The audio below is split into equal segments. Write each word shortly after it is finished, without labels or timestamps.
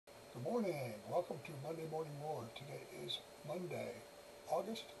Good morning. Welcome to Monday Morning Roar. Today is Monday,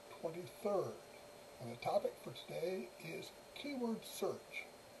 August 23rd, and the topic for today is keyword search.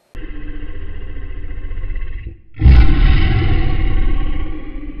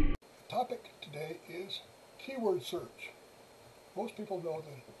 The topic today is keyword search. Most people know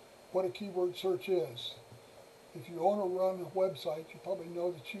what a keyword search is. If you own or run a website, you probably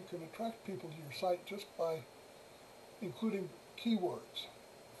know that you can attract people to your site just by including keywords.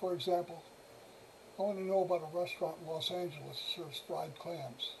 For example, I want to know about a restaurant in Los Angeles that serves fried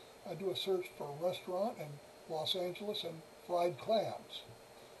clams. I do a search for a restaurant in Los Angeles and fried clams.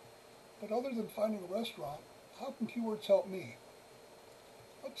 But other than finding a restaurant, how can keywords help me?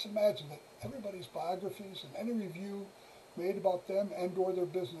 Let's imagine that everybody's biographies and any review made about them and or their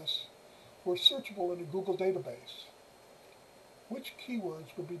business were searchable in a Google database. Which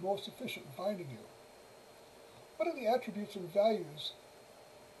keywords would be most efficient in finding you? What are the attributes and values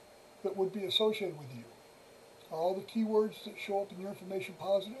that would be associated with you? Are all the keywords that show up in your information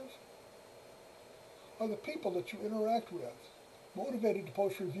positive? Are the people that you interact with motivated to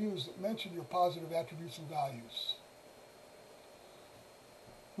post reviews that mention your positive attributes and values?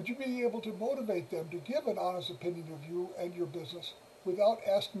 Would you be able to motivate them to give an honest opinion of you and your business without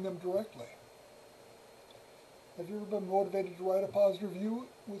asking them directly? Have you ever been motivated to write a positive review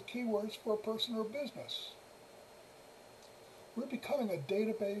with keywords for a person or business? We're becoming a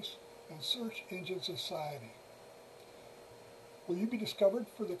database and search engine society. Will you be discovered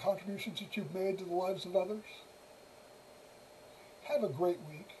for the contributions that you've made to the lives of others? Have a great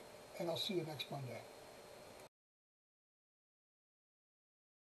week, and I'll see you next Monday.